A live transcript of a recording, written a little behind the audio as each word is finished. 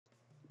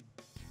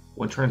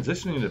When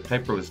transitioning to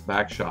paperless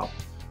back shop,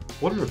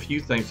 what are a few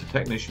things the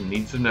technician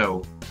needs to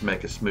know to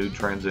make a smooth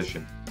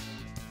transition?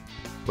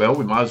 Well,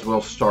 we might as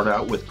well start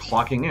out with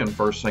clocking in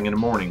first thing in the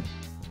morning.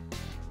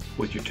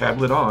 With your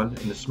tablet on and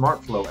the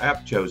Smartflow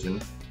app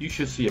chosen, you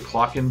should see a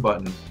clock in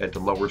button at the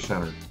lower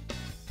center.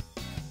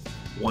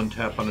 One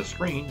tap on the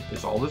screen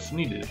is all that's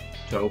needed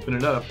to open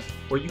it up,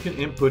 where you can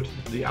input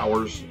the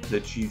hours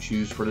that you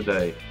choose for the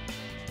day.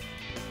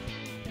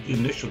 The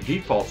initial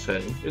default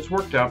setting is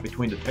worked out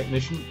between the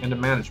technician and the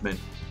management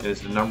and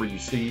is the number you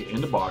see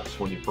in the box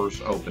when you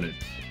first open it.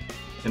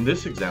 In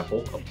this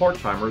example, a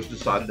part-timer has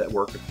decided to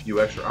work a few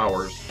extra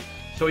hours,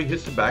 so he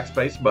hits the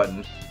backspace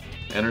button,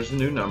 enters the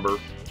new number,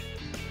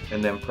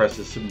 and then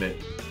presses submit.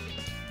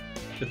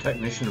 The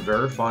technician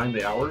verifying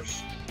the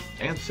hours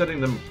and setting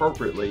them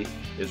appropriately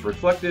is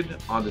reflected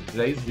on the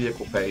Today's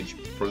Vehicle page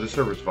for the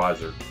service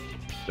advisor.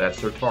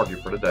 That's their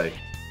target for the day.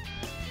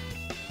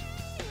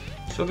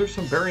 So there's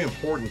some very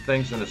important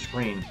things on the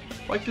screen,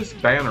 like this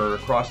banner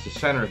across the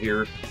center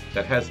here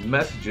that has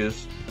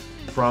messages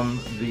from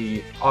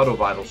the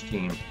Autovitals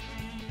team.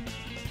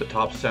 The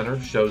top center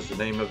shows the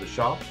name of the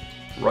shop.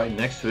 Right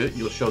next to it,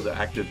 you'll show the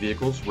active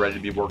vehicles ready to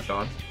be worked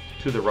on.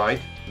 To the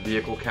right,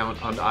 vehicle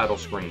count on the idle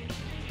screen.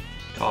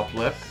 Top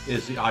left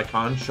is the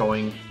icon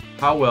showing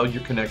how well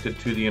you're connected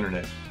to the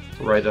internet.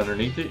 Right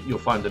underneath it, you'll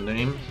find the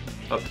name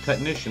of the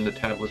technician the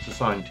tablet's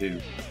assigned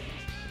to.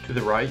 To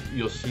the right,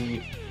 you'll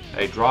see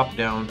a drop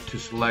down to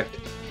select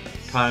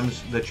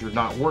times that you're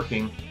not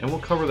working, and we'll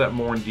cover that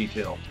more in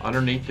detail.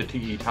 Underneath the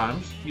TE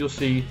times, you'll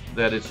see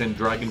that it's in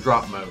drag and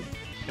drop mode,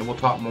 and we'll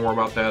talk more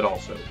about that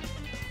also.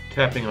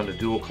 Tapping on the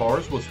dual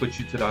cars will switch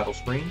you to the idle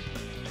screen.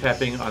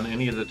 Tapping on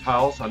any of the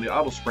tiles on the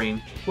idle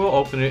screen will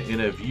open it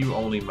in a view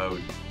only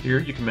mode. Here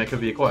you can make a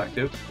vehicle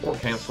active or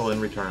cancel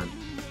and return.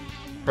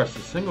 Press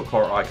the single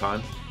car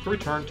icon to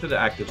return to the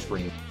active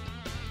screen.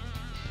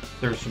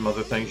 There's some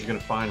other things you're going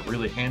to find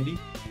really handy,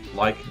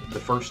 like the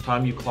first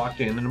time you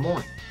clocked in the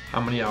morning,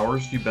 how many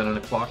hours you've been on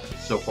the clock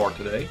so far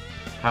today,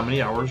 how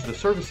many hours the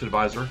service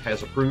advisor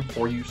has approved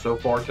for you so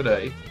far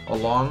today,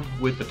 along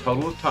with the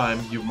total of time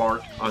you've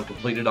marked on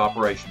completed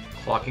operation.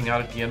 Clocking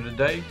out at the end of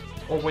the day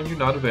or when you're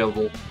not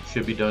available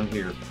should be done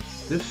here.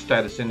 This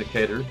status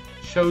indicator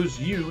shows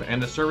you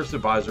and the service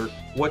advisor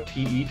what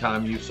TE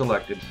time you've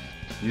selected.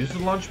 Use the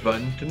lunch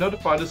button to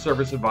notify the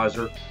service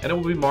advisor and it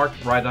will be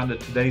marked right on the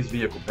Today's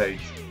Vehicle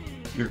page.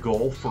 Your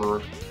goal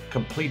for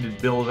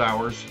completed billed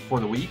hours for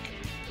the week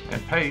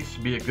and pace,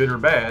 be it good or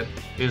bad,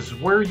 is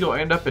where you'll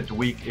end up at the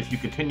week if you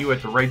continue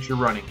at the rate you're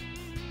running.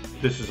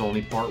 This is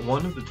only part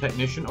 1 of the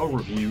technician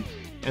overview,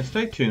 and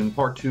stay tuned,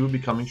 part 2 will be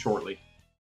coming shortly.